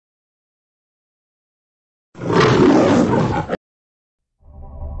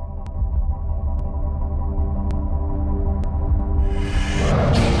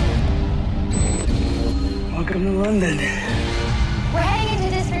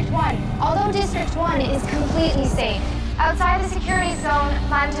Although District 1 is completely safe, outside the security zone,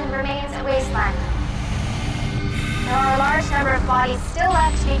 London remains a wasteland. There are a large number of bodies still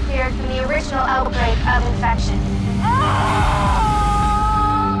left to be cleared from the original outbreak of infection.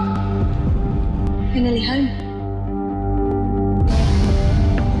 We're nearly home.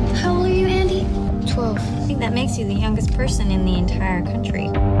 How old are you, Andy? 12. I think that makes you the youngest person in the entire country.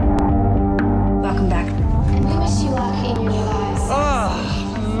 Welcome back. And we wish you luck in your new lives. Oh,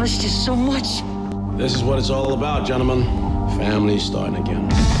 I missed you so much. This is what it's all about, gentlemen. Family starting again.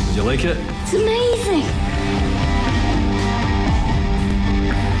 Did you like it? It's amazing.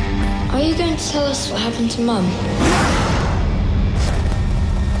 Are you going to tell us what happened to Mum?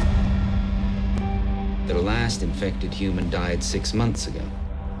 The last infected human died 6 months ago.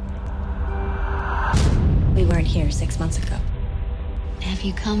 We weren't here 6 months ago. Have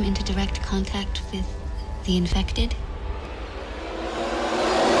you come into direct contact with the infected?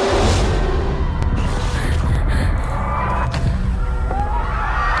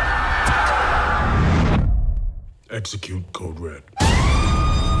 Execute Code Red.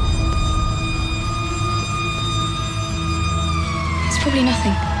 It's probably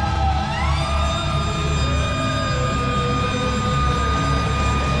nothing.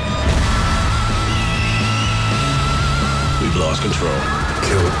 We've lost control.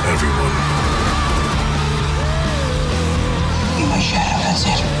 Kill everyone. You my shadow, that's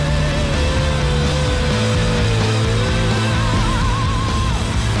it.